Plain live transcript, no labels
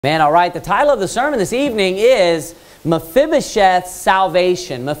Man, all right, the title of the sermon this evening is Mephibosheth's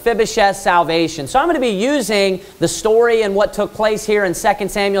Salvation. Mephibosheth's Salvation. So I'm going to be using the story and what took place here in 2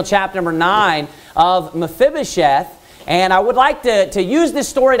 Samuel chapter number 9 of Mephibosheth. And I would like to use this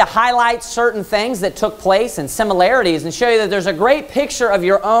story to highlight certain things that took place and similarities and show you that there's a great picture of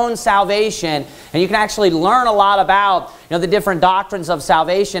your own salvation. And you can actually learn a lot about the different doctrines of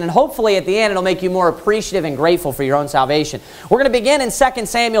salvation. And hopefully at the end it'll make you more appreciative and grateful for your own salvation. We're going to begin in 2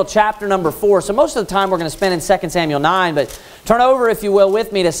 Samuel chapter number 4. So most of the time we're going to spend in 2 Samuel 9. But turn over, if you will,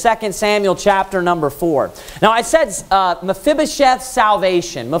 with me to 2 Samuel chapter number 4. Now I said Mephibosheth's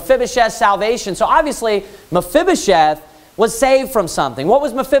salvation. Mephibosheth's salvation. So obviously Mephibosheth was saved from something. What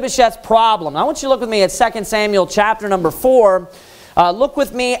was Mephibosheth's problem? Now I want you to look with me at 2 Samuel chapter number 4. Look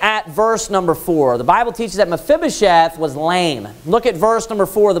with me at verse number 4. The Bible teaches that Mephibosheth was lame. Look at verse number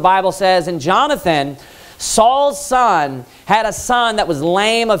 4. The Bible says, "And Jonathan, Saul's son, had a son that was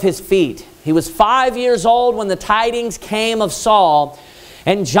lame of his feet. He was 5 years old when the tidings came of Saul.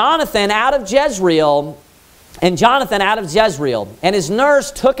 And Jonathan out of Jezreel, and his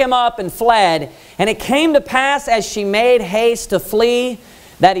nurse took him up and fled. And it came to pass, as she made haste to flee,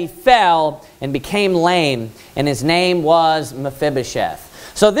 that he fell and became lame, and his name was Mephibosheth."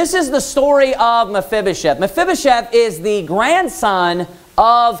 So this is the story of Mephibosheth. Mephibosheth is the grandson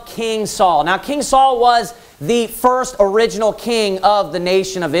of King Saul. Now King Saul was the first original king of the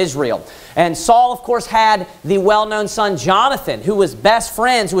nation of Israel. And Saul, of course, had the well-known son Jonathan, who was best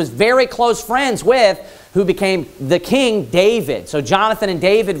friends, who was very close friends with who became the king, David. So Jonathan and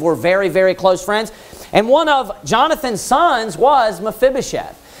David were very, very close friends. And one of Jonathan's sons was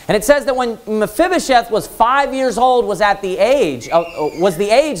Mephibosheth. And it says that when Mephibosheth was 5 years old, was the age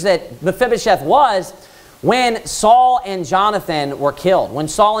that Mephibosheth was when Saul and Jonathan were killed. When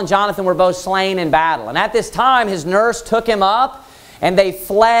Saul and Jonathan were both slain in battle. And at this time, his nurse took him up and they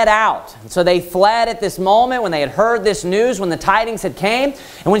fled out. And so they fled at this moment when they had heard this news, when the tidings had came.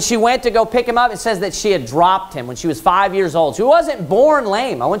 And when she went to go pick him up, it says that she had dropped him when she was 5 years old. So he wasn't born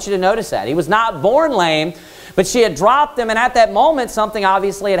lame. I want you to notice that. He was not born lame, but she had dropped him. And at that moment, something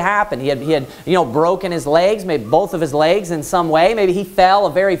obviously had happened. He had broken his legs, maybe both of his legs in some way. Maybe he fell a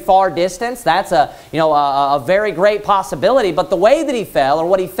very far distance. That's a very great possibility. But the way that he fell, or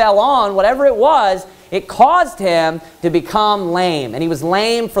what he fell on, whatever it was, it caused him to become lame. And he was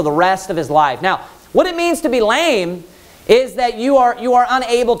lame for the rest of his life. Now, what it means to be lame is that you are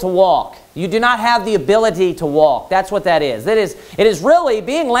unable to walk. You do not have the ability to walk. That's what that is. It is really,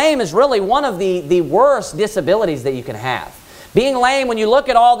 being lame is really one of the worst disabilities that you can have. Being lame, when you look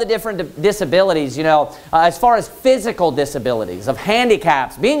at all the different disabilities, as far as physical disabilities, of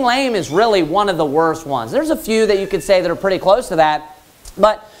handicaps, being lame is really one of the worst ones. There's a few that you could say that are pretty close to that.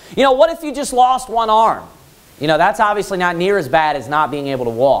 But, what if you just lost one arm? That's obviously not near as bad as not being able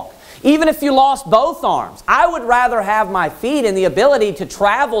to walk. Even if you lost both arms, I would rather have my feet and the ability to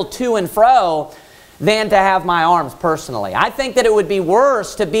travel to and fro than to have my arms personally. I think that it would be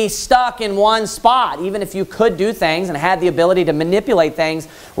worse to be stuck in one spot, even if you could do things and had the ability to manipulate things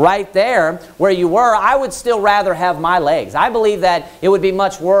right there where you were. I would still rather have my legs. I believe that it would be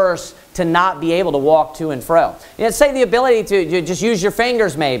much worse to not be able to walk to and fro. Say the ability to just use your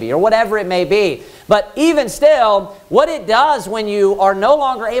fingers maybe, or whatever it may be. But even still, what it does when you are no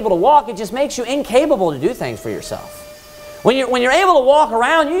longer able to walk, it just makes you incapable to do things for yourself. When you're able to walk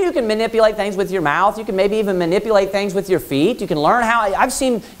around, you can manipulate things with your mouth. You can maybe even manipulate things with your feet. You can learn how. I've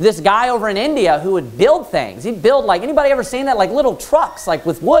seen this guy over in India who would build things. He'd build, anybody ever seen that? Like little trucks,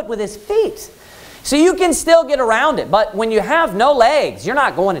 with wood with his feet. So you can still get around it. But when you have no legs, you're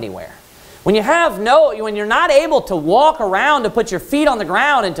not going anywhere. When you're not able to walk around, to put your feet on the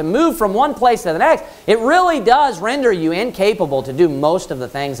ground and to move from one place to the next, it really does render you incapable to do most of the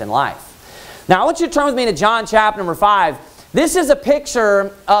things in life. Now I want you to turn with me to John chapter number 5. This is a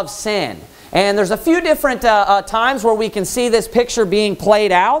picture of sin. And there's a few different times where we can see this picture being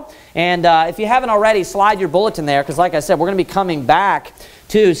played out. And if you haven't already, slide your bulletin there, because like I said, we're going to be coming back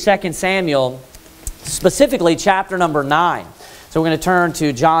to 2 Samuel, specifically chapter number 9. So we're going to turn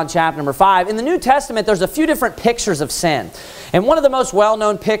to John chapter number 5. In the New Testament, there's a few different pictures of sin. And one of the most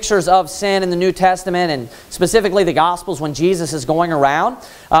well-known pictures of sin in the New Testament, and specifically the Gospels when Jesus is going around,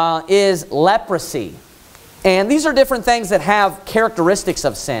 is leprosy. And these are different things that have characteristics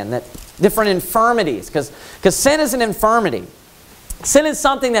of sin, that different infirmities, because sin is an infirmity. Sin is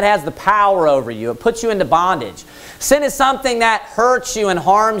something that has the power over you. It puts you into bondage. Sin is something that hurts you and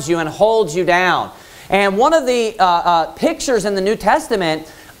harms you and holds you down. And one of the pictures in the New Testament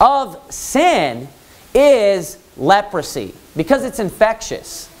of sin is leprosy, because it's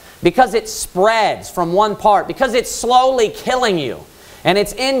infectious, because it spreads from one part, because it's slowly killing you. and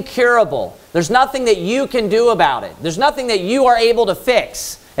it's incurable. There's nothing that you can do about it. There's nothing that you are able to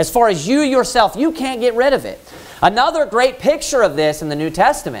fix. As far as you yourself, you can't get rid of it. Another great picture of this in the New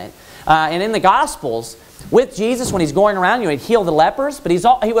Testament and in the Gospels, with Jesus when he's going around, he'd heal the lepers, but he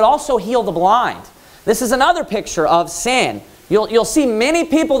would also heal the blind. This is another picture of sin. You'll see many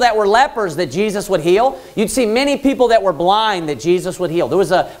people that were lepers that Jesus would heal. You'd see many people that were blind that Jesus would heal. There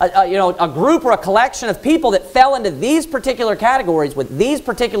was a group or a collection of people that fell into these particular categories with these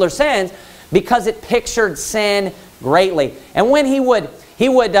particular sins because it pictured sin greatly. And when he would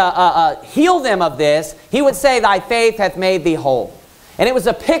heal them of this, he would say, "Thy faith hath made thee whole." And it was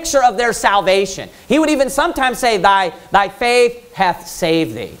a picture of their salvation. He would even sometimes say, thy faith hath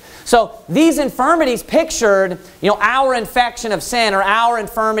saved thee. So these infirmities pictured, our infection of sin or our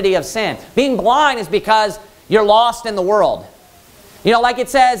infirmity of sin. Being blind is because you're lost in the world. Like it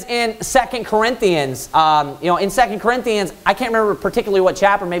says in 2 Corinthians, in 2 Corinthians, I can't remember particularly what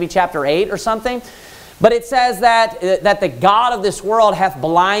chapter, maybe chapter 8 or something, but it says that the God of this world hath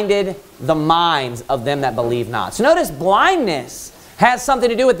blinded the minds of them that believe not. So notice blindness has something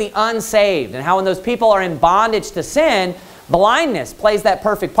to do with the unsaved, and how when those people are in bondage to sin, blindness plays that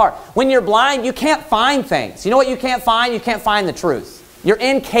perfect part. When you're blind, you can't find things. You know what you can't find? You can't find the truth. You're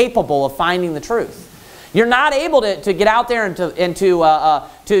incapable of finding the truth. You're not able to get out there and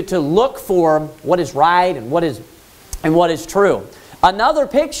to look for what is right and what is true. Another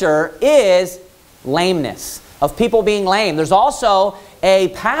picture is lameness, of people being lame. There's also a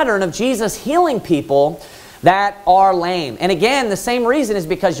pattern of Jesus healing people that are lame. And again, the same reason is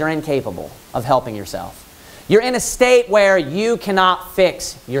because you're incapable of helping yourself. You're in a state where you cannot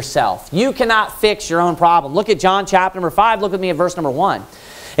fix yourself. You cannot fix your own problem. Look at John chapter number 5. Look with me at verse number 1.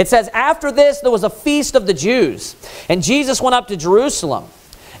 It says, "After this there was a feast of the Jews, and Jesus went up to Jerusalem.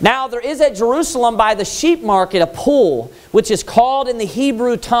 Now there is at Jerusalem by the sheep market a pool, which is called in the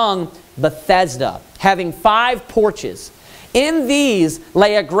Hebrew tongue Bethesda, having 5 porches. In these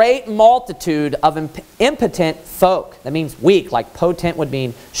lay a great multitude of impotent folk." That means weak, like potent would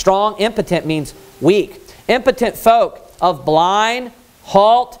mean strong. Impotent means weak. Impotent folk of blind,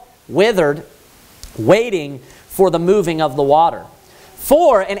 halt, withered, waiting for the moving of the water.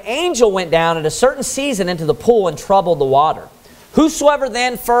 For an angel went down at a certain season into the pool and troubled the water. Whosoever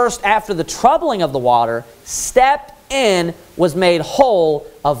then first after the troubling of the water stepped in was made whole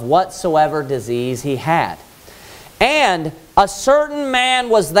of whatsoever disease he had. And a certain man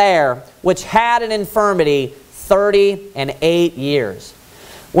was there which had an infirmity 38 years.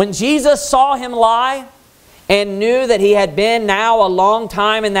 When Jesus saw him lie, and knew that he had been now a long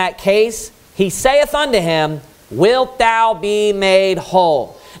time in that case, he saith unto him, "Wilt thou be made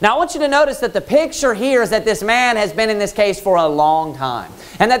whole?" Now I want you to notice that the picture here is that this man has been in this case for a long time.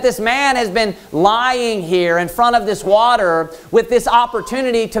 And that this man has been lying here in front of this water with this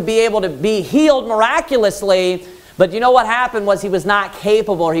opportunity to be able to be healed miraculously. But you know what happened was he was not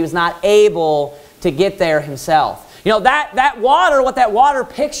capable, or he was not able to get there himself. That water, what that water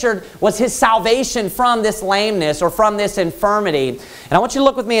pictured was his salvation from this lameness or from this infirmity. And I want you to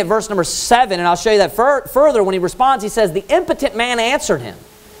look with me at verse number 7, and I'll show you that further. When he responds, he says, "The impotent man answered him,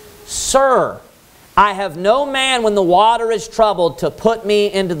 Sir, I have no man when the water is troubled to put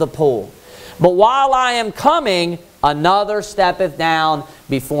me into the pool. But while I am coming, another steppeth down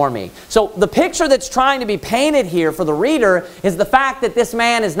before me." So the picture that's trying to be painted here for the reader is the fact that this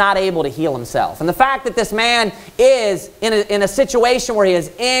man is not able to heal himself. And the fact that this man is in a situation where he is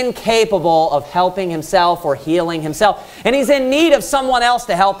incapable of helping himself or healing himself. And he's in need of someone else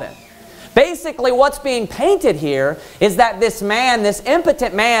to help him. Basically, what's being painted here is that this man, this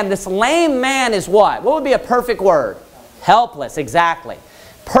impotent man, this lame man is what? What would be a perfect word? Helpless, exactly.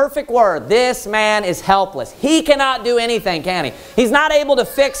 Perfect word. This man is helpless. He cannot do anything, can he? He's not able to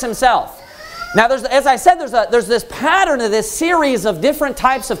fix himself. Now, as I said, there's this pattern of this series of different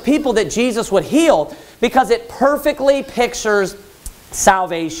types of people that Jesus would heal because it perfectly pictures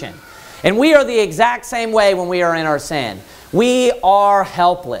salvation. And we are the exact same way when we are in our sin. We are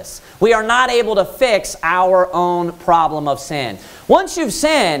helpless. We are not able to fix our own problem of sin. Once you've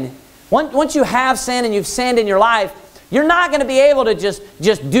sinned, once you have sinned and you've sinned in your life, you're not going to be able to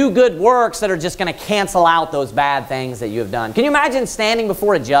just do good works that are just going to cancel out those bad things that you have done. Can you imagine standing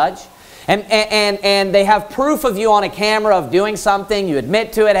before a judge and they have proof of you on a camera of doing something, you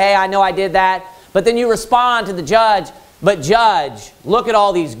admit to it, hey, I know I did that, but then you respond to the judge, but judge, look at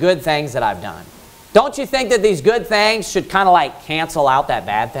all these good things that I've done. Don't you think that these good things should kind of like cancel out that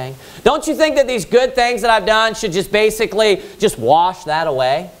bad thing? Don't you think that these good things that I've done should just basically just wash that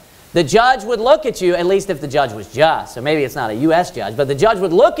away? the judge would look at you, at least if the judge was just, so maybe it's not a U.S. judge, but the judge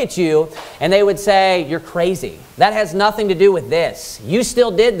would look at you and they would say, you're crazy. That has nothing to do with this. You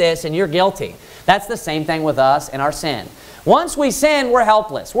still did this and you're guilty. That's the same thing with us and our sin. Once we sin, we're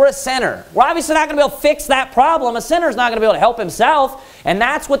helpless. We're a sinner. We're obviously not going to be able to fix that problem. A sinner's not going to be able to help himself. And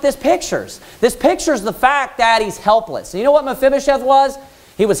that's what this pictures. This pictures the fact that he's helpless. And you know what Mephibosheth was?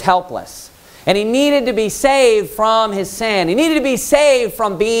 He was helpless. And he needed to be saved from his sin. He needed to be saved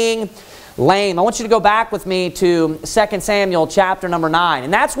from being lame. I want you to go back with me to 2 Samuel chapter number 9.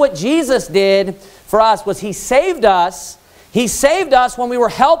 And that's what Jesus did for us, was He saved us. He saved us when we were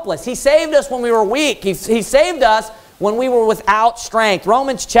helpless. He saved us when we were weak. He saved us when we were without strength.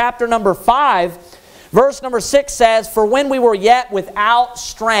 Romans chapter number 5, verse number 6 says, for when we were yet without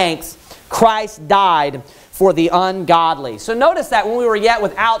strength, Christ died for the ungodly. So notice that when we were yet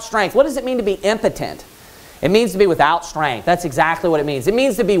without strength, what does it mean to be impotent? It means to be without strength. That's exactly what it means. It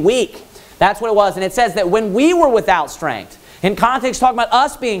means to be weak. That's what it was. And it says that when we were without strength, in context talking about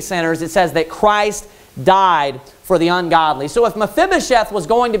us being sinners, it says that Christ died for the ungodly. So if Mephibosheth was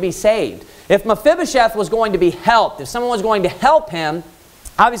going to be saved, if Mephibosheth was going to be helped, if someone was going to help him,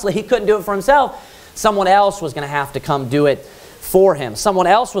 obviously he couldn't do it for himself. Someone else was going to have to come do it for him. Someone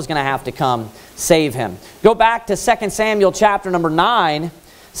else was going to have to come save him. Go back to 2 Samuel chapter number 9.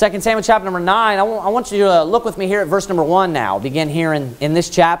 2 Samuel chapter number 9. I want you to look with me here at verse number 1 now. Begin here in this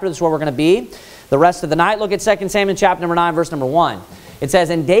chapter. This is where we're going to be the rest of the night. Look at 2 Samuel chapter number 9, verse number 1. It says,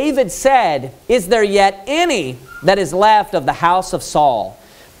 and David said, is there yet any that is left of the house of Saul?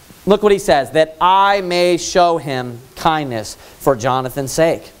 Look what he says, that I may show him kindness for Jonathan's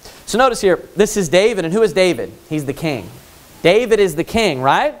sake. So notice here, this is David, and who is David? He's the king. David is the king,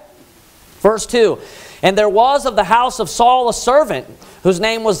 right? Verse 2, and there was of the house of Saul a servant, whose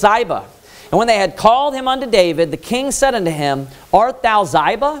name was Ziba. And when they had called him unto David, the king said unto him, art thou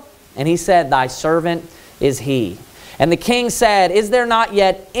Ziba? And he said, thy servant is he. And the king said, is there not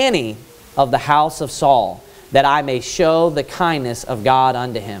yet any of the house of Saul, that I may show the kindness of God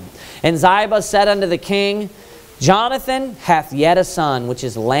unto him? And Ziba said unto the king, Jonathan hath yet a son, which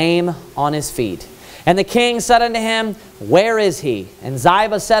is lame on his feet. And the king said unto him, where is he? And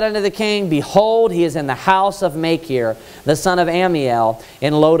Ziba said unto the king, behold, he is in the house of Machir, the son of Ammiel,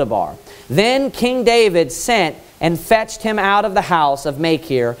 in Lodabar. Then King David sent and fetched him out of the house of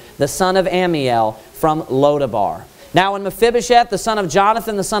Machir, the son of Ammiel, from Lodabar. Now when Mephibosheth, the son of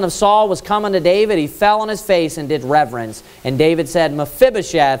Jonathan, the son of Saul, was come unto David, he fell on his face and did reverence. And David said,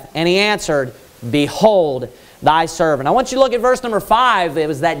 Mephibosheth, and he answered, behold, thy servant. I want you to look at verse number 5. It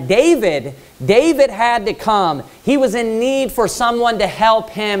was that David had to come. He was in need for someone to help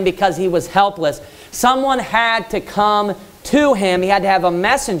him because he was helpless. Someone had to come to him. He had to have a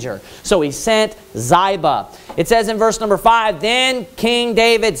messenger. So he sent Ziba. It says in verse number 5, then King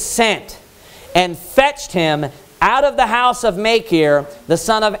David sent and fetched him out of the house of Machir, the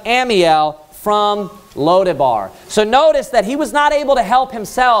son of Ammiel, from Lodabar. So notice that he was not able to help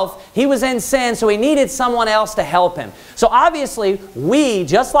himself. He was in sin, so he needed someone else to help him. So obviously, we,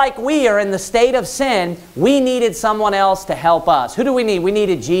 just like we are in the state of sin, we needed someone else to help us. Who do we need? We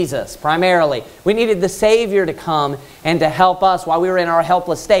needed Jesus, primarily. We needed the Savior to come and to help us while we were in our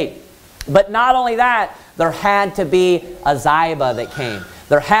helpless state. But not only that, there had to be a Ziba that came.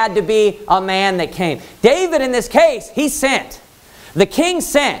 There had to be a man that came. David, in this case, he sent. The king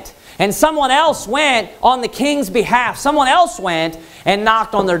sent. And someone else went on the king's behalf. Someone else went and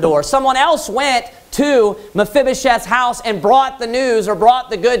knocked on their door. Someone else went to Mephibosheth's house and brought the news or brought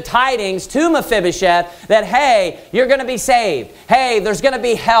the good tidings to Mephibosheth that, hey, you're going to be saved. Hey, there's going to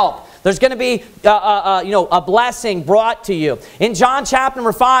be help. There's going to be a blessing brought to you. In John chapter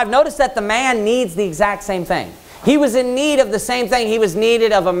number 5, notice that the man needs the exact same thing. He was in need of the same thing. He was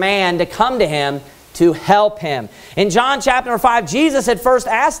needed of a man to come to him to help him. In John chapter number 5, Jesus had first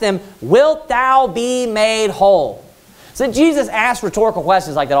asked him, wilt thou be made whole? So Jesus asked rhetorical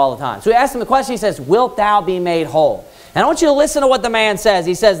questions like that all the time. So he asked him the question, he says, wilt thou be made whole? And I want you to listen to what the man says.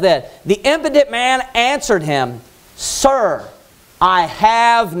 He says that, the impotent man answered him, Sir, I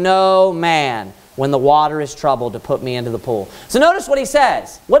have no man when the water is troubled to put me into the pool. So notice what he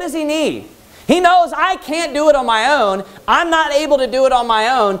says. What does he need? He knows I can't do it on my own. I'm not able to do it on my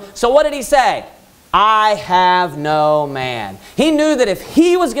own. So what did he say? I have no man. He knew that if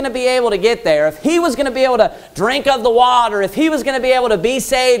he was going to be able to get there, if he was going to be able to drink of the water, if he was going to be able to be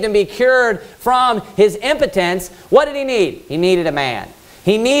saved and be cured from his impotence, what did he need? He needed a man.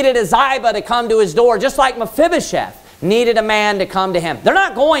 He needed a Ziba to come to his door, just like Mephibosheth needed a man to come to him. They're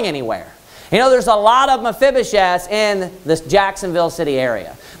not going anywhere. You know, there's a lot of Mephibosheths in this Jacksonville city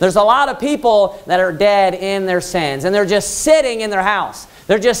area. There's a lot of people that are dead in their sins, and they're just sitting in their house.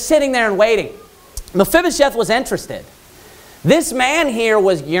 They're just sitting there and waiting. Mephibosheth was interested. This man here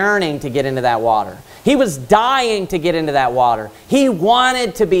was yearning to get into that water. He was dying to get into that water. He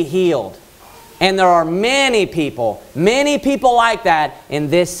wanted to be healed. And there are many people like that in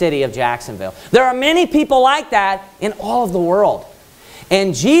this city of Jacksonville. There are many people like that in all of the world.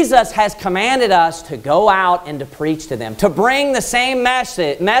 And Jesus has commanded us to go out and to preach to them, to bring the same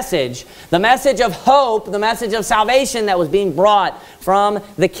message, the message of hope, the message of salvation that was being brought from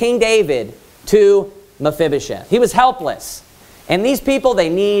the King David to Mephibosheth. He was helpless. And these people, they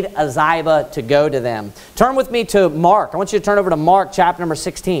need a Ziba to go to them. Turn with me to Mark. I want you to turn over to Mark chapter number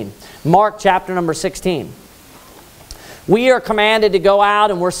 16. Mark chapter number 16. We are commanded to go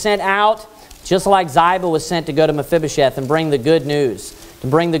out, and we're sent out just like Ziba was sent to go to Mephibosheth and bring the good news, to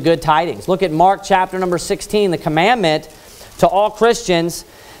bring the good tidings. Look at Mark chapter number 16. The commandment to all Christians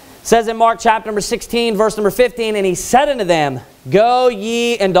says in Mark chapter number 16, verse number 15, and he said unto them, go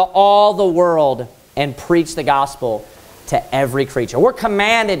ye into all the world and preach the gospel to every creature. We're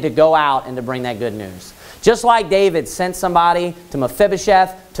commanded to go out and to bring that good news. Just like David sent somebody to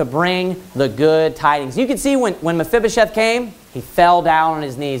Mephibosheth to bring the good tidings. You can see when Mephibosheth came, he fell down on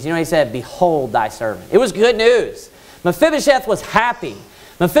his knees. You know, he said, behold thy servant. It was good news. Mephibosheth was happy.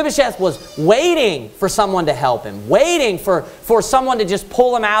 Mephibosheth was waiting for someone to help him, waiting for someone to just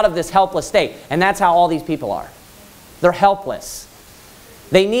pull him out of this helpless state. And that's how all these people are. They're helpless.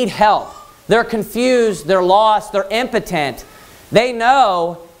 They need help. They're confused, they're lost, they're impotent. They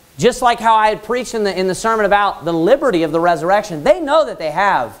know, just like how I had preached in the sermon about the liberty of the resurrection, they know that they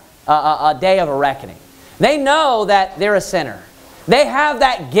have a day of a reckoning. They know that they're a sinner. They have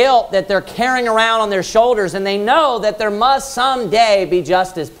that guilt that they're carrying around on their shoulders, and they know that there must someday be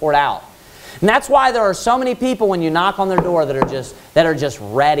justice poured out. And that's why there are so many people when you knock on their door that are just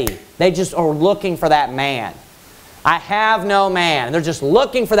ready. They just are looking for that man. I have no man. And they're just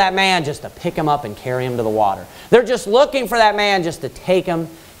looking for that man just to pick him up and carry him to the water. They're just looking for that man just to take him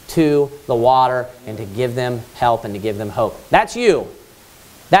to the water and to give them help and to give them hope. That's you.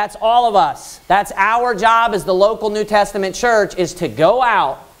 That's all of us. That's our job as the local New Testament church, is to go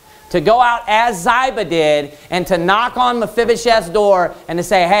out as Ziba did and to knock on Mephibosheth's door and to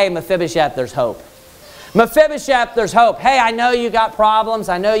say, hey, Mephibosheth, there's hope. Mephibosheth, there's hope. Hey, I know you got problems.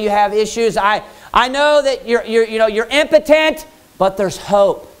 I know you have issues. I know that you're impotent, but there's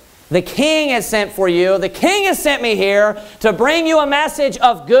hope. The King has sent for you. The King has sent me here to bring you a message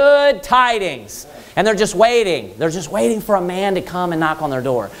of good tidings. And they're just waiting. They're just waiting for a man to come and knock on their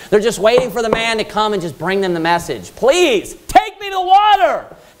door. They're just waiting for the man to come and just bring them the message. Please, take me to the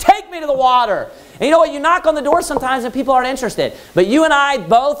water. Take me to the water. And you know what? You knock on the door sometimes and people aren't interested. But you and I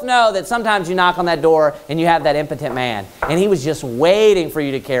both know that sometimes you knock on that door and you have that impotent man. And he was just waiting for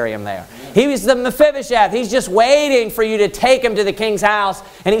you to carry him there. He was the Mephibosheth. He's just waiting for you to take him to the king's house.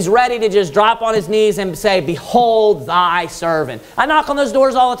 And he's ready to just drop on his knees and say, behold thy servant. I knock on those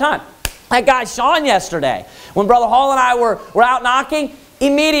doors all the time. That guy Sean yesterday, when Brother Hall and I were out knocking,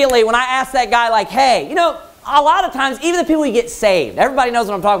 immediately when I asked that guy, like, hey, you know, a lot of times, even the people you get saved, everybody knows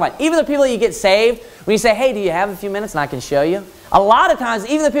what I'm talking about. Even the people you get saved, when you say, hey, do you have a few minutes and I can show you? A lot of times,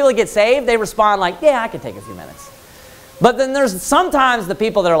 even the people that get saved, they respond like, yeah, I can take a few minutes. But then there's sometimes the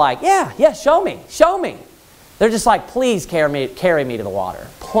people that are like, yeah, show me, show me. They're just like, please carry me to the water.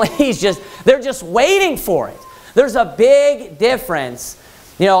 Please they're just waiting for it. There's a big difference,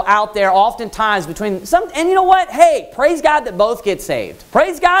 you know, out there oftentimes between some, and you know what? Hey, praise God that both get saved.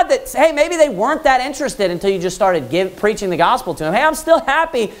 Praise God that, hey, maybe they weren't that interested until you just started preaching the gospel to them. Hey, I'm still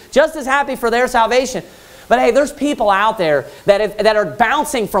happy, just as happy for their salvation. But hey, there's people out there that are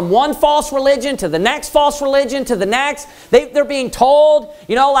bouncing from one false religion to the next false religion to the next. They're being told,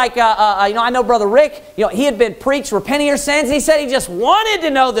 you know, like, I know Brother Rick, you know, he had been preached, repent of your sins. He said he just wanted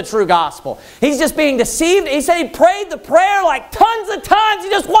to know the true gospel. He's just being deceived. He said he prayed the prayer like tons of times. He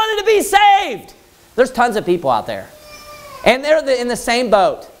just wanted to be saved. There's tons of people out there. And they're in the same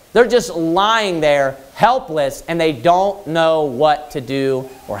boat. They're just lying there, helpless, and they don't know what to do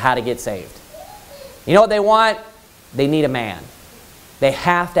or how to get saved. You know what they want? They need a man. They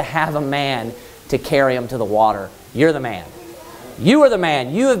have to have a man to carry them to the water. You're the man. You are the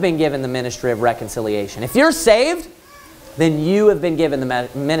man. You have been given the ministry of reconciliation. If you're saved, then you have been given the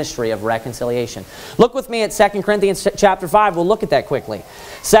ministry of reconciliation. Look with me at 2 Corinthians chapter 5. We'll look at that quickly.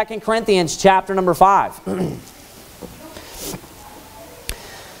 2 Corinthians chapter number 5.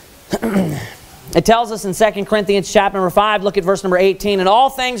 It tells us in 2 Corinthians chapter number 5, look at verse number 18, and all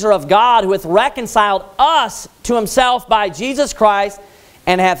things are of God, who hath reconciled us to himself by Jesus Christ,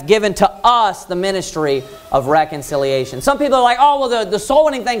 and hath given to us the ministry of reconciliation. Some people are like, oh, well, the soul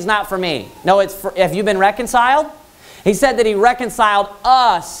winning thing's not for me. No, it's for, have you been reconciled? He said that he reconciled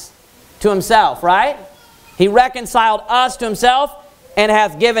us to himself, right? He reconciled us to himself and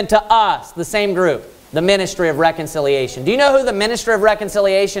hath given to us, the same group, the ministry of reconciliation. Do you know who the ministry of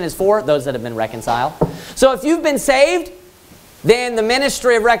reconciliation is for? Those that have been reconciled. So if you've been saved, then the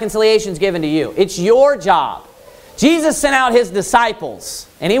ministry of reconciliation is given to you. It's your job. Jesus sent out his disciples,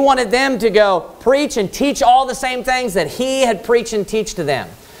 and he wanted them to go preach and teach all the same things that he had preached and teach to them.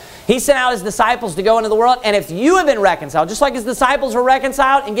 He sent out his disciples to go into the world, and if you have been reconciled, just like his disciples were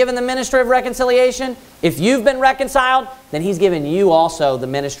reconciled and given the ministry of reconciliation, if you've been reconciled, then he's given you also the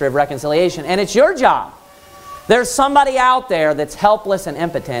ministry of reconciliation, and it's your job. There's somebody out there that's helpless and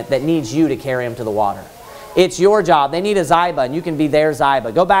impotent that needs you to carry him to the water. It's your job. They need a Ziba, and you can be their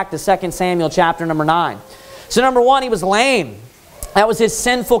Ziba. Go back to 2 Samuel chapter number 9. So number 1, he was lame. That was his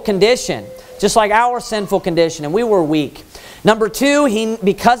sinful condition, just like our sinful condition, and we were weak. Number 2,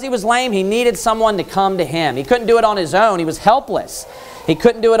 because he was lame, he needed someone to come to him. He couldn't do it on his own. He was helpless. He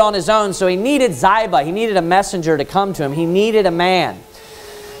couldn't do it on his own, so he needed Ziba. He needed a messenger to come to him. He needed a man.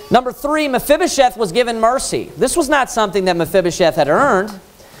 Number 3, Mephibosheth was given mercy. This was not something that Mephibosheth had earned.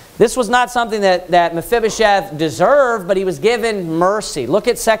 This was not something that Mephibosheth deserved, but he was given mercy. Look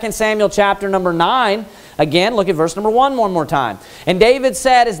at 2 Samuel chapter number 9. Again, look at verse number 1 one more time. And David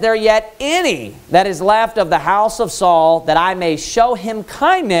said, is there yet any that is left of the house of Saul, that I may show him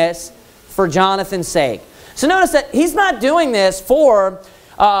kindness for Jonathan's sake? So notice that he's not doing this for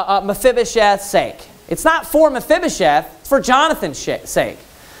Mephibosheth's sake. It's not for Mephibosheth, it's for Jonathan's sake.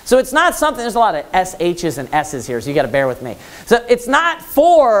 So it's not something, there's a lot of SH's and S's here, so you got to bear with me. So it's not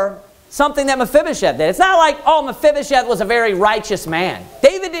for something that Mephibosheth did. It's not like, oh, Mephibosheth was a very righteous man.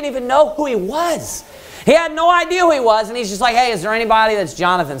 David didn't even know who he was. He had no idea who he was, and he's just like, hey, is there anybody that's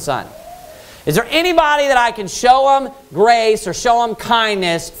Jonathan's son? Is there anybody that I can show him grace or show him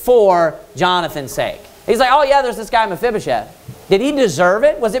kindness for Jonathan's sake? He's like, oh yeah, there's this guy Mephibosheth. Did he deserve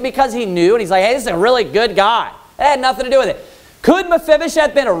it? Was it because he knew? And he's like, hey, this is a really good guy. It had nothing to do with it. Could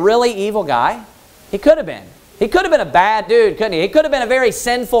Mephibosheth been a really evil guy? He could have been. He could have been a bad dude, couldn't he? He could have been a very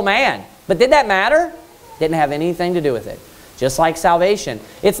sinful man. But did that matter? Didn't have anything to do with it. Just like salvation.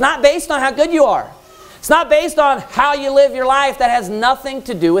 It's not based on how good you are. It's not based on how you live your life. That has nothing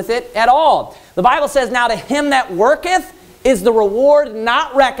to do with it at all. The Bible says, now to him that worketh is the reward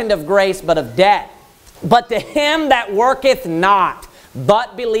not reckoned of grace, but of debt. But to him that worketh not,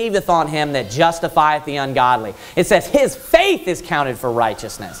 but believeth on him that justifieth the ungodly. It says his faith is counted for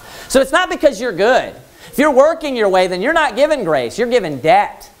righteousness. So it's not because you're good. If you're working your way, then you're not given grace. You're given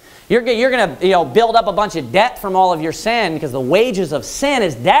debt. You're going to build up a bunch of debt from all of your sin, because the wages of sin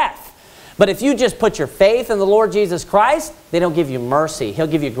is death. But if you just put your faith in the Lord Jesus Christ, then he'll give you mercy. He'll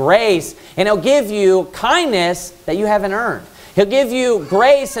give you grace, and he'll give you kindness that you haven't earned. He'll give you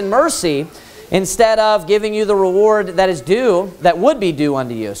grace and mercy instead of giving you the reward that is due, that would be due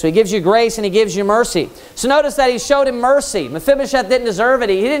unto you. So he gives you grace and he gives you mercy. So notice that he showed him mercy. Mephibosheth didn't deserve it.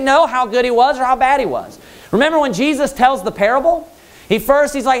 He didn't know how good he was or how bad he was. Remember when Jesus tells the parable? He's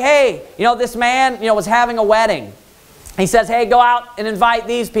like, hey, this man, was having a wedding. He says, hey, go out and invite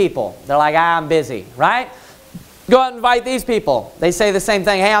these people. They're like, I'm busy, right? Go out and invite these people. They say the same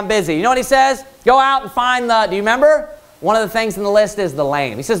thing, hey, I'm busy. You know what he says? Go out and find do you remember? One of the things in the list is the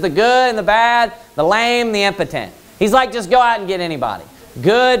lame. He says the good and the bad, the lame, the impotent. He's like, just go out and get anybody.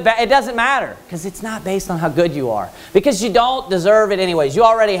 Good, bad, it doesn't matter, because it's not based on how good you are. Because you don't deserve it anyways. You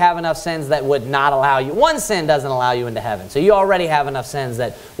already have enough sins that would not allow you. One sin doesn't allow you into heaven. So you already have enough sins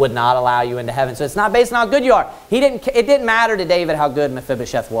that would not allow you into heaven. So it's not based on how good you are. It didn't matter to David how good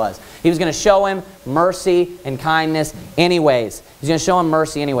Mephibosheth was. He was going to show him mercy and kindness anyways. He's going to show him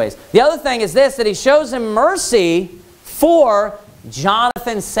mercy anyways. The other thing is this, that he shows him mercy for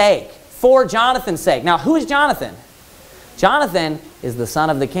Jonathan's sake. For Jonathan's sake. Now, who is Jonathan? Jonathan is the son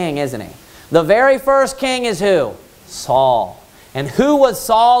of the king, isn't he? The very first king is who? Saul. And who was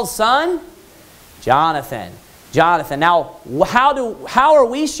Saul's son? Jonathan. Jonathan. Now, how are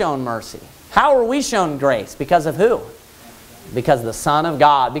we shown mercy? How are we shown grace? Because of who? Because the Son of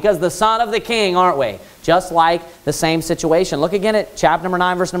God. Because the Son of the King, aren't we? Just like the same situation. Look again at chapter number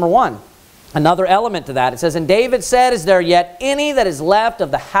 9, verse number 1. Another element to that. It says, and David said, is there yet any that is left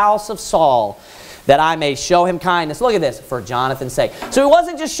of the house of Saul, that I may show him kindness? Look at this, for Jonathan's sake. So he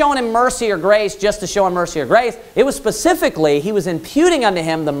wasn't just showing him mercy or grace just to show him mercy or grace. It was specifically, he was imputing unto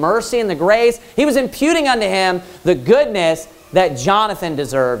him the mercy and the grace. He was imputing unto him the goodness that Jonathan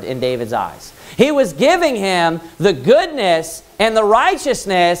deserved in David's eyes. He was giving him the goodness and the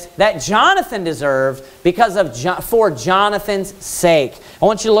righteousness that Jonathan deserved for Jonathan's sake. I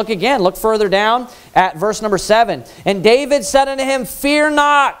want you to look again. Look further down at verse number 7. And David said unto him, fear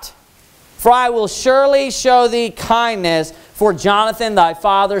not. For I will surely show thee kindness for Jonathan thy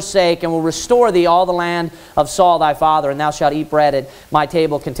father's sake, and will restore thee all the land of Saul thy father, and thou shalt eat bread at my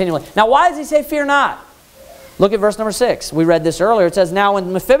table continually. Now why does he say fear not? Look at verse number 6. We read this earlier. It says, Now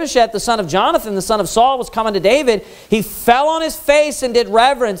when Mephibosheth, the son of Jonathan, the son of Saul, was coming to David, he fell on his face and did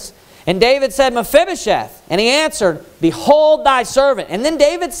reverence. And David said, Mephibosheth. And he answered, Behold thy servant. And then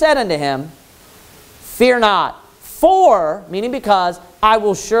David said unto him, Fear not, for, meaning because, I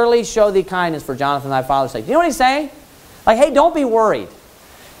will surely show thee kindness for Jonathan thy father's sake. You know what he's saying? Like, hey, don't be worried.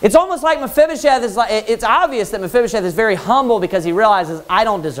 It's almost like Mephibosheth is like, it's obvious that Mephibosheth is very humble because he realizes, I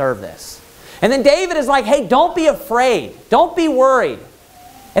don't deserve this. And then David is like, hey, don't be afraid. Don't be worried.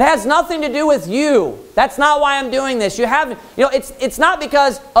 It has nothing to do with you. That's not why I'm doing this. It's not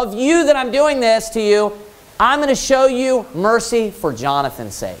because of you that I'm doing this to you. I'm going to show you mercy for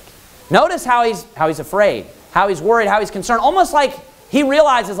Jonathan's sake. Notice how he's afraid, how he's worried, how he's concerned. Almost like he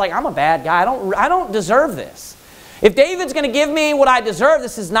realizes, like, I'm a bad guy. I don't deserve this. If David's going to give me what I deserve,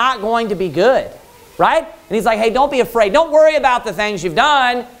 this is not going to be good. Right? And he's like, hey, don't be afraid. Don't worry about the things you've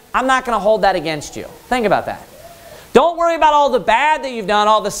done. I'm not going to hold that against you. Think about that. Don't worry about all the bad that you've done,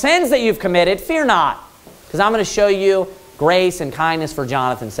 all the sins that you've committed. Fear not, because I'm going to show you grace and kindness for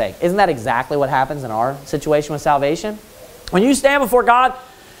Jonathan's sake. Isn't that exactly what happens in our situation with salvation? When you stand before God,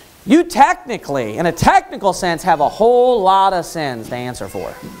 you technically, in a technical sense, have a whole lot of sins to answer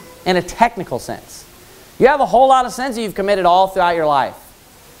for. In a technical sense. You have a whole lot of sins that you've committed all throughout your life.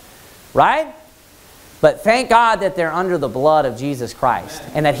 Right? But thank God that they're under the blood of Jesus Christ.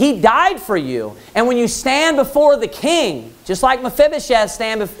 And that He died for you. And when you stand before the king, just like Mephibosheth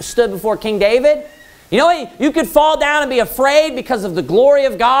stood before King David, you know what? You could fall down and be afraid because of the glory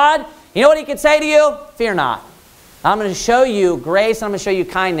of God. You know what he could say to you? Fear not. I'm going to show you grace and I'm going to show you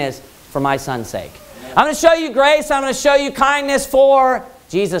kindness for my son's sake. I'm going to show you grace and I'm going to show you kindness for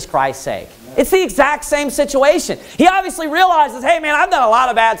Jesus Christ's sake. It's the exact same situation. He obviously realizes, hey man, I've done a lot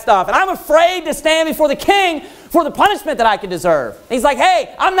of bad stuff and I'm afraid to stand before the king for the punishment that I could deserve. And he's like,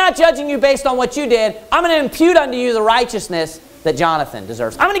 hey, I'm not judging you based on what you did. I'm going to impute unto you the righteousness that Jonathan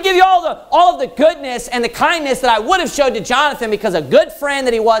deserves. I'm going to give you all of the goodness and the kindness that I would have showed to Jonathan because a good friend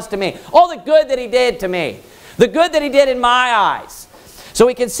that he was to me. All the good that he did to me. The good that he did in my eyes. So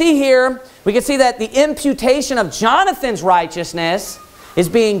we can see here, we can see that the imputation of Jonathan's righteousness is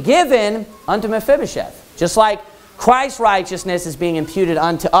being given unto Mephibosheth. Just like Christ's righteousness is being imputed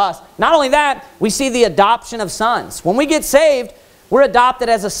unto us. Not only that, we see the adoption of sons. When we get saved, we're adopted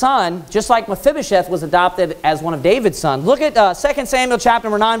as a son, just like Mephibosheth was adopted as one of David's sons. Look at 2 Samuel chapter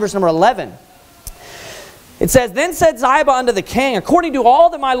number 9, verse number 11. It says, Then said Ziba unto the king, According to all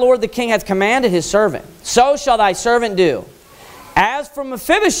that my lord the king hath commanded his servant, so shall thy servant do. As for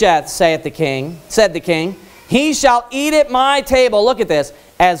Mephibosheth, said the king, he shall eat at my table, look at this,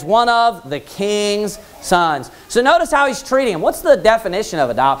 as one of the king's sons. So notice how he's treating him. What's the definition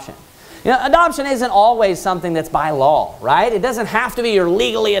of adoption? You know, adoption isn't always something that's by law, right? It doesn't have to be you're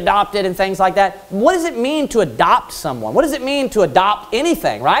legally adopted and things like that. What does it mean to adopt someone? What does it mean to adopt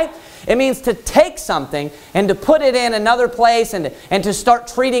anything, right? It means to take something and to put it in another place and to start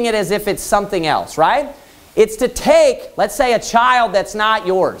treating it as if it's something else, right? It's to take, let's say, a child that's not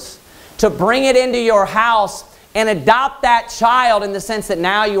yours, to bring it into your house and adopt that child in the sense that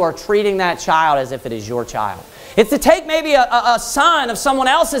now you are treating that child as if it is your child. It's to take maybe a son of someone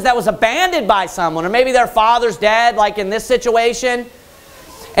else's that was abandoned by someone, or maybe their father's dead, like in this situation,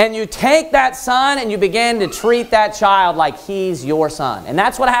 and you take that son and you begin to treat that child like he's your son. And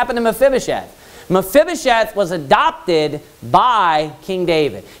that's what happened to Mephibosheth. Mephibosheth was adopted by King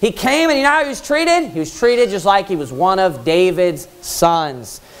David. He came and you know how he was treated? He was treated just like he was one of David's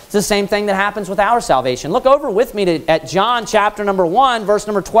sons. It's the same thing that happens with our salvation. Look over with me at John chapter number 1, verse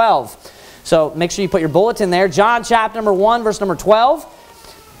number 12. So make sure you put your bulletin there. John chapter number 1, verse number 12.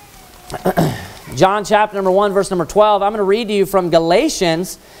 John chapter number 1, verse number 12. I'm going to read to you from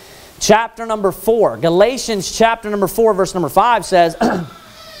Galatians chapter number 4. Galatians chapter number 4, verse number 5 says,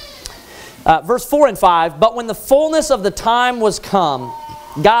 verse 4 and 5, But when the fullness of the time was come,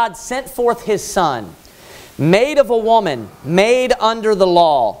 God sent forth His Son, made of a woman, made under the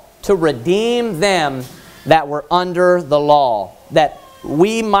law, to redeem them that were under the law, that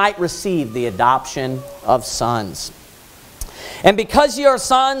we might receive the adoption of sons. And because ye are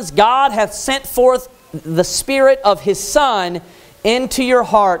sons, God hath sent forth the Spirit of His Son into your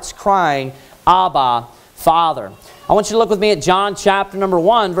hearts, crying, Abba, Father. I want you to look with me at John chapter number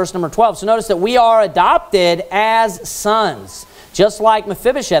 1, verse number 12. So notice that we are adopted as sons. Just like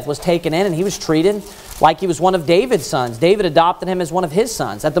Mephibosheth was taken in and he was treated like he was one of David's sons. David adopted him as one of his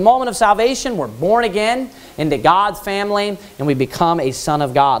sons. At the moment of salvation, we're born again into God's family and we become a son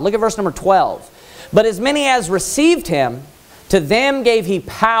of God. Look at verse number 12. But as many as received him, to them gave he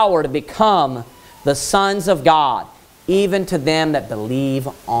power to become the sons of God, even to them that believe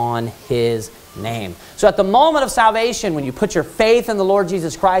on his name. So at the moment of salvation, when you put your faith in the Lord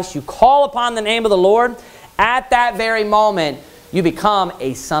Jesus Christ, you call upon the name of the Lord, at that very moment, you become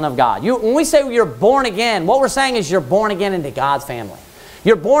a son of God. When we say you're born again, what we're saying is you're born again into God's family.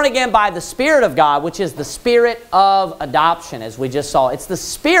 You're born again by the Spirit of God, which is the Spirit of adoption, as we just saw. It's the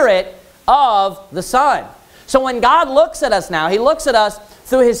Spirit of the Son. So when God looks at us now, He looks at us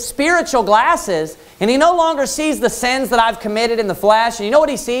through His spiritual glasses, and He no longer sees the sins that I've committed in the flesh. And you know what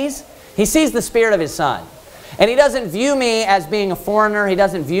He sees? He sees the Spirit of His Son. And He doesn't view me as being a foreigner. He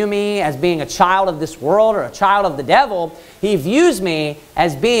doesn't view me as being a child of this world or a child of the devil. He views me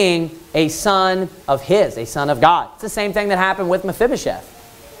as being a son of His, a son of God. It's the same thing that happened with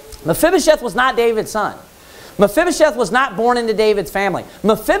Mephibosheth. Mephibosheth was not David's son. Mephibosheth was not born into David's family.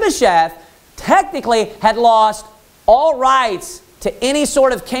 Mephibosheth technically had lost all rights to any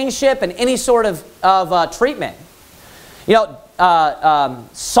sort of kingship and any sort of treatment. You know,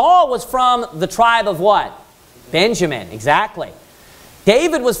 Saul was from the tribe of what? Benjamin, exactly.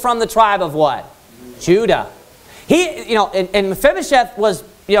 David was from the tribe of what? Judah. And Mephibosheth was,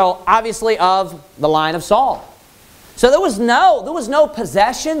 obviously of the line of Saul. So there was no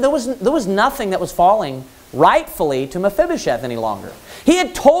possession. There was nothing that was falling rightfully to Mephibosheth any longer. He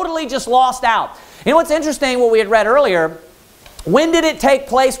had totally just lost out. You know what's interesting, what we had read earlier, when did it take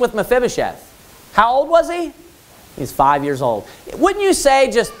place with Mephibosheth? How old was he? He's 5 years old. Wouldn't you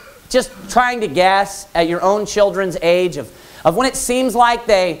say, just trying to guess at your own children's age of when it seems like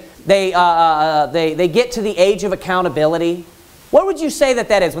they get to the age of accountability? What would you say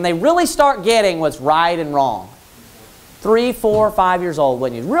that is? When they really start getting what's right and wrong? 3, 4, 5 years old,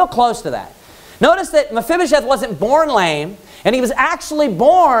 wouldn't you? Real close to that. Notice that Mephibosheth wasn't born lame, and he was actually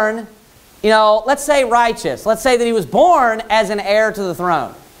born, let's say righteous. Let's say that he was born as an heir to the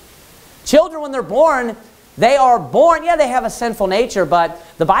throne. Children, when they're born, they are born, they have a sinful nature, but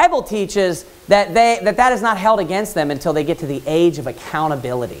the Bible teaches that that is not held against them until they get to the age of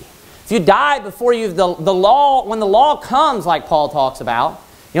accountability. If you die before when the law comes, like Paul talks about,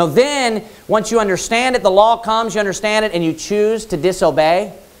 then once you understand it, the law comes, you understand it, and you choose to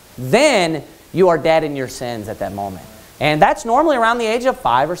disobey, then you are dead in your sins at that moment. And that's normally around the age of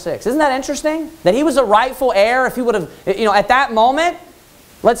 5 or 6. Isn't that interesting? That he was a rightful heir if he would have, at that moment,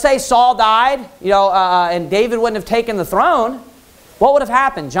 let's say Saul died, and David wouldn't have taken the throne. What would have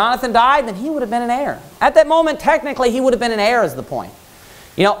happened? Jonathan died, then he would have been an heir. At that moment, technically, he would have been an heir is the point.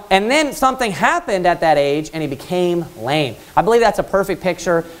 And then something happened at that age, and he became lame. I believe that's a perfect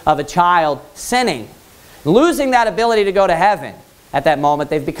picture of a child sinning, losing that ability to go to heaven. At that moment,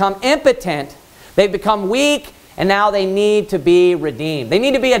 they've become impotent, they've become weak, and now they need to be redeemed. They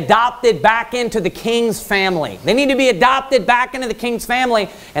need to be adopted back into the king's family. They need to be adopted back into the king's family,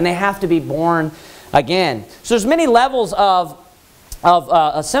 and they have to be born again. So there's many levels of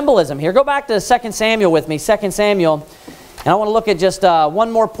symbolism here. Go back to 2 Samuel with me, 2 Samuel. And I want to look at just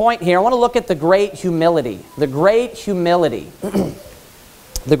one more point here. I want to look at the great humility. The great humility.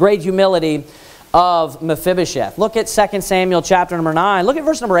 The great humility of Mephibosheth. Look at 2 Samuel chapter number 9. Look at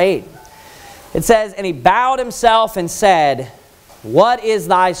verse number 8. It says, "And he bowed himself and said, What is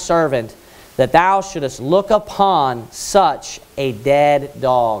thy servant, that thou shouldest look upon such a dead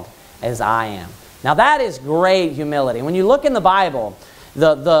dog as I am?" Now that is great humility. When you look in the Bible,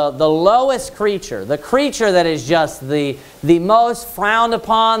 the lowest creature, the creature that is just the most frowned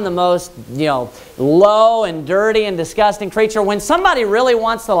upon, the most low and dirty and disgusting creature, when somebody really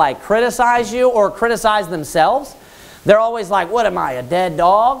wants to criticize you or criticize themselves, they're always like, "What am I, a dead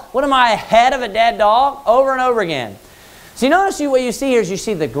dog? What am I, a head of a dead dog?" Over and over again. So you notice what you see here is you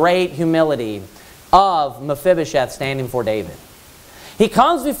see the great humility of Mephibosheth standing before David. He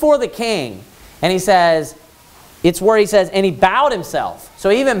comes before the king and he says, it's where he says, and he bowed himself. So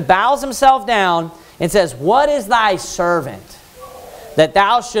he even bows himself down and says, "What is thy servant, that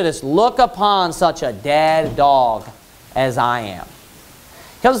thou shouldest look upon such a dead dog as I am?"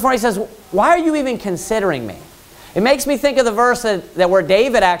 He comes before and he says, "Why are you even considering me?" It makes me think of the verse that where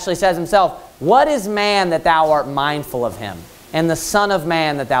David actually says himself, "What is man that thou art mindful of him, and the son of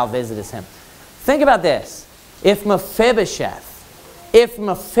man that thou visitest him?" Think about this. If Mephibosheth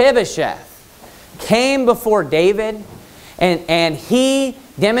came before David and he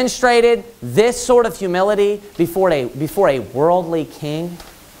demonstrated this sort of humility before a worldly king,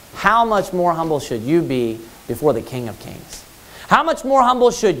 how much more humble should you be before the King of Kings? How much more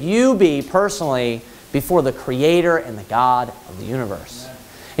humble should you be personally before the Creator and the God of the universe?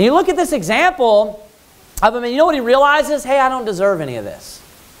 And you look at this example of him, and you know what he realizes? Hey, I don't deserve any of this.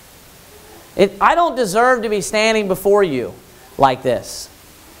 I don't deserve to be standing before you like this.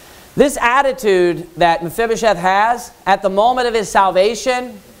 This attitude that Mephibosheth has at the moment of his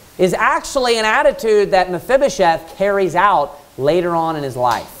salvation is actually an attitude that Mephibosheth carries out later on in his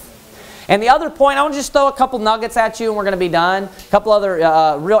life. And the other point, I want to just throw a couple nuggets at you and we're going to be done. A couple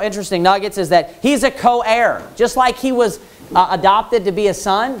other real interesting nuggets is that he's a co-heir. Just like he was adopted to be a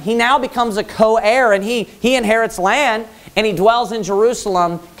son, he now becomes a co-heir, and he inherits land, and he dwells in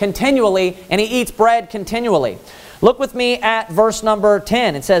Jerusalem continually, and he eats bread continually. Look with me at verse number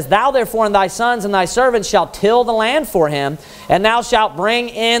 10. It says, Thou therefore and thy sons and thy servants shall till the land for him, and thou shalt bring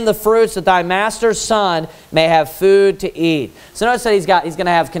in the fruits that thy master's son may have food to eat. So notice that he's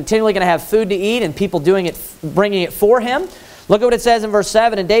continually going to have food to eat, and people bringing it for him. Look at what it says in verse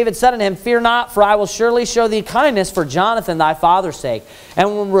 7. And David said unto him, Fear not, for I will surely show thee kindness for Jonathan thy father's sake,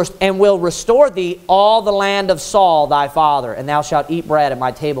 and will restore thee all the land of Saul thy father, and thou shalt eat bread at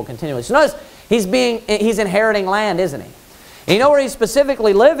my table continually. So notice, he's inheriting land, isn't he? And you know where he's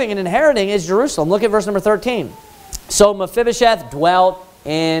specifically living and inheriting is Jerusalem. Look at verse number 13. So Mephibosheth dwelt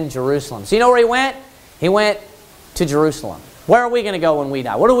in Jerusalem. So you know where he went? He went to Jerusalem. Where are we going to go when we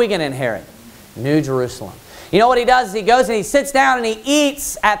die? What are we going to inherit? New Jerusalem. You know what he does? He goes and he sits down and he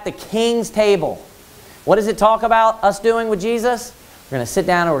eats at the king's table. What does it talk about us doing with Jesus? We're going to sit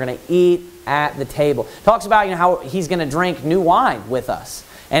down and we're going to eat at the table. It talks about how he's going to drink new wine with us.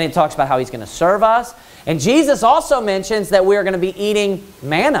 And it talks about how he's going to serve us. And Jesus also mentions that we're going to be eating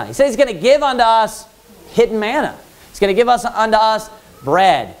manna. He says he's going to give unto us hidden manna. He's going to give unto us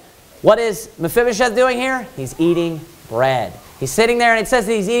bread. What is Mephibosheth doing here? He's eating bread. He's sitting there, and it says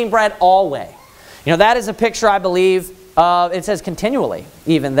that he's eating bread always. You know, that is a picture, I believe, it says continually,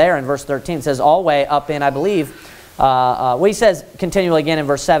 even there in verse 13. It says always up in, I believe, well, he says continually again in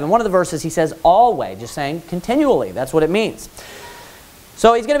verse 7. One of the verses he says always, just saying continually. That's what it means.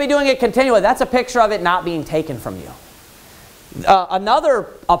 So he's going to be doing it continually. That's a picture of it not being taken from you.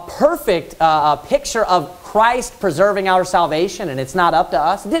 A perfect picture of Christ preserving our salvation, and it's not up to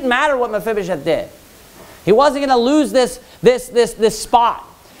us. It didn't matter what Mephibosheth did. He wasn't going to lose this spot.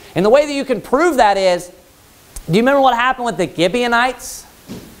 And the way that you can prove that is, do you remember what happened with the Gibeonites?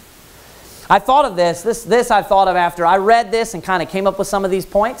 I thought of this. This I thought of after I read this and kind of came up with some of these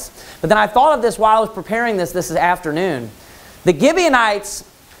points. But then I thought of this while I was preparing this afternoon. The Gibeonites,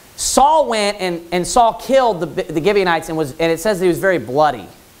 Saul went and Saul killed the Gibeonites, and it says that he was very bloody.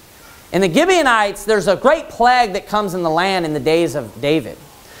 And the Gibeonites, there's a great plague that comes in the land in the days of David.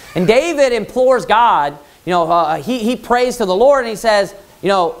 And David implores God, he prays to the Lord, and he says,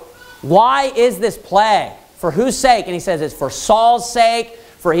 why is this plague? For whose sake? And he says it's for Saul's sake,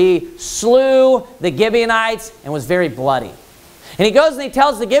 for he slew the Gibeonites and was very bloody. And he goes and he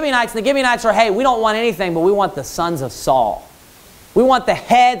tells the Gibeonites, and the Gibeonites are, hey, we don't want anything, but we want the sons of Saul. We want the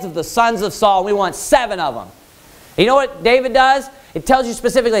heads of the sons of Saul. We want 7 of them. And you know what David does? It tells you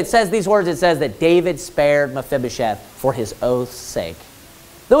specifically, it says these words, it says that David spared Mephibosheth for his oath's sake.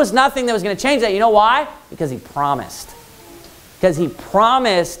 There was nothing that was going to change that. You know why? Because he promised. Because he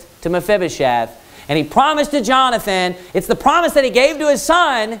promised to Mephibosheth, and he promised to Jonathan. It's the promise that he gave to his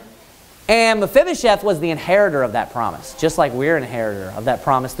son, and Mephibosheth was the inheritor of that promise, just like we're an inheritor of that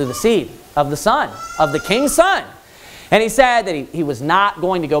promise through the seed of the son, of the king's son. And he said that he was not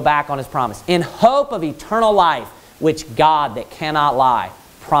going to go back on his promise in hope of eternal life, which God that cannot lie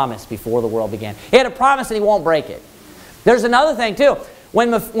promised before the world began. He had a promise and he won't break it. There's another thing too.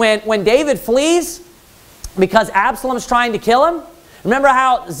 When David flees because Absalom's trying to kill him, remember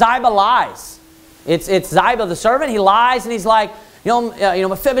how Ziba lies. It's Ziba the servant. He lies and he's like,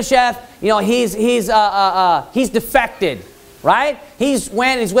 Mephibosheth, he's defected, right? He's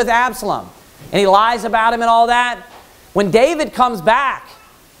with Absalom, and he lies about him and all that. When David comes back,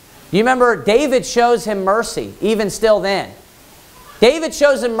 you remember David shows him mercy even still then. David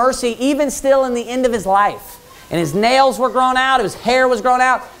shows him mercy even still in the end of his life. And his nails were grown out, his hair was grown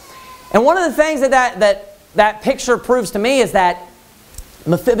out. And one of the things that picture proves to me is that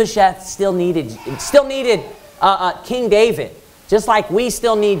Mephibosheth still needed King David, just like we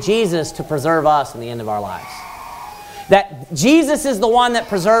still need Jesus to preserve us in the end of our lives. That Jesus is the one that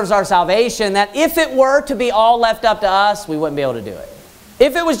preserves our salvation, that if it were to be all left up to us, we wouldn't be able to do it.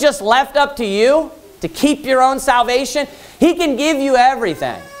 If it was just left up to you to keep your own salvation, He can give you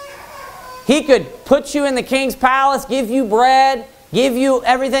everything. He could put you in the king's palace, give you bread, give you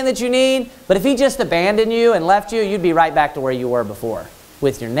everything that you need, but if He just abandoned you and left you, you'd be right back to where you were before.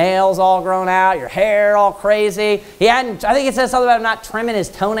 with your nails all grown out, your hair all crazy. He hadn't, I think it says something about him not trimming his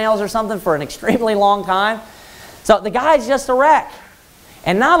toenails or something for an extremely long time. So the guy's just a wreck.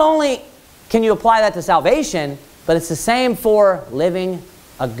 And not only can you apply that to salvation, but it's the same for living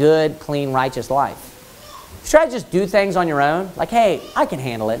a good, clean, righteous life. You try to just do things on your own, like, hey, I can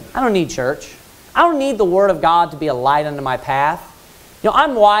handle it. I don't need church. I don't need the Word of God to be a light unto my path. You know,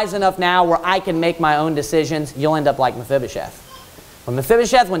 I'm wise enough now where I can make my own decisions. You'll end up like Mephibosheth.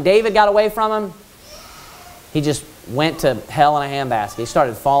 When David got away from him, he just went to hell in a handbasket. He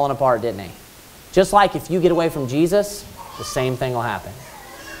started falling apart, didn't he? Just like if you get away from Jesus, the same thing will happen.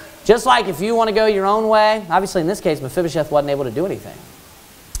 Just like if you want to go your own way, obviously in this case, Mephibosheth wasn't able to do anything.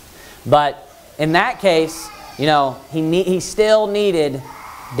 But in that case, you know, he still needed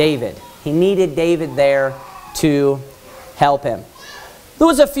David. He needed David there to help him. There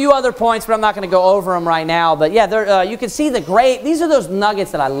was a few other points, but I'm not going to go over them right now. But yeah, you can see these are those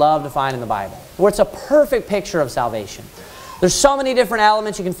nuggets that I love to find in the Bible, where it's a perfect picture of salvation. There's so many different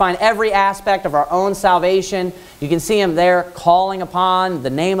elements. You can find every aspect of our own salvation. You can see him there calling upon the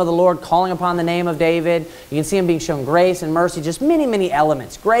name of the Lord, calling upon the name of David. You can see him being shown grace and mercy, just many, many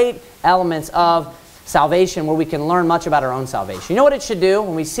elements, great elements of salvation where we can learn much about our own salvation. You know what it should do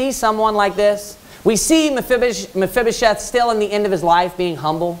when we see someone like this? We see Mephibosheth still in the end of his life being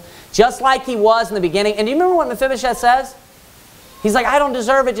humble, just like he was in the beginning. And do you remember what Mephibosheth says? He's like, I don't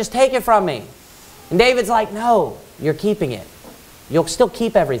deserve it, just take it from me. And David's like, no, you're keeping it. You'll still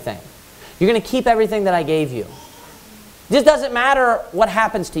keep everything. You're going to keep everything that I gave you. It just doesn't matter what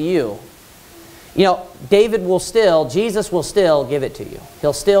happens to you. You know, Jesus will still give it to you.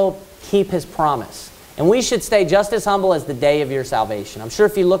 He'll still keep his promise. And we should stay just as humble as the day of your salvation. I'm sure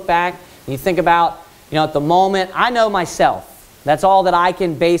if you look back and you think about, you know, at the moment, I know myself. That's all that I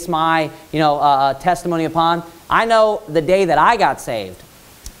can base my, testimony upon. I know the day that I got saved,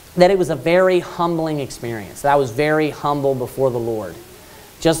 that it was a very humbling experience. That I was very humble before the Lord,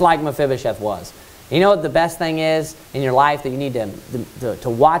 just like Mephibosheth was. You know what the best thing is in your life that you need to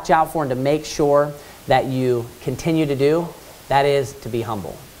watch out for and to make sure that you continue to do? That is to be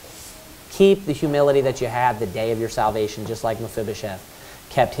humble. Keep the humility that you had the day of your salvation, just like Mephibosheth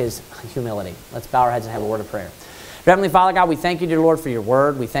kept his humility. Let's bow our heads and have a word of prayer. Heavenly Father God, we thank you, dear Lord, for your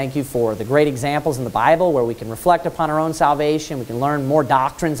word. We thank you for the great examples in the Bible where we can reflect upon our own salvation. We can learn more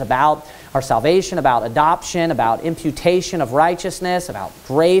doctrines about our salvation, about adoption, about imputation of righteousness, about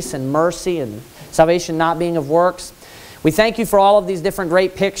grace and mercy and salvation not being of works. We thank you for all of these different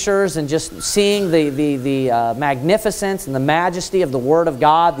great pictures and just seeing the magnificence and the majesty of the Word of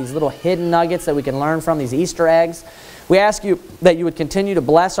God, these little hidden nuggets that we can learn from, these Easter eggs. We ask you that you would continue to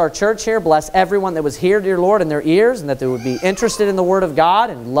bless our church here, bless everyone that was here, dear Lord, in their ears, and that they would be interested in the Word of God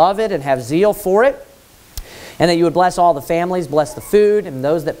and love it and have zeal for it. And that you would bless all the families, bless the food, and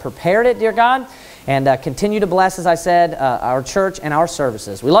those that prepared it, dear God. And continue to bless, as I said, our church and our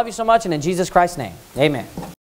services. We love you so much, and in Jesus Christ's name, amen.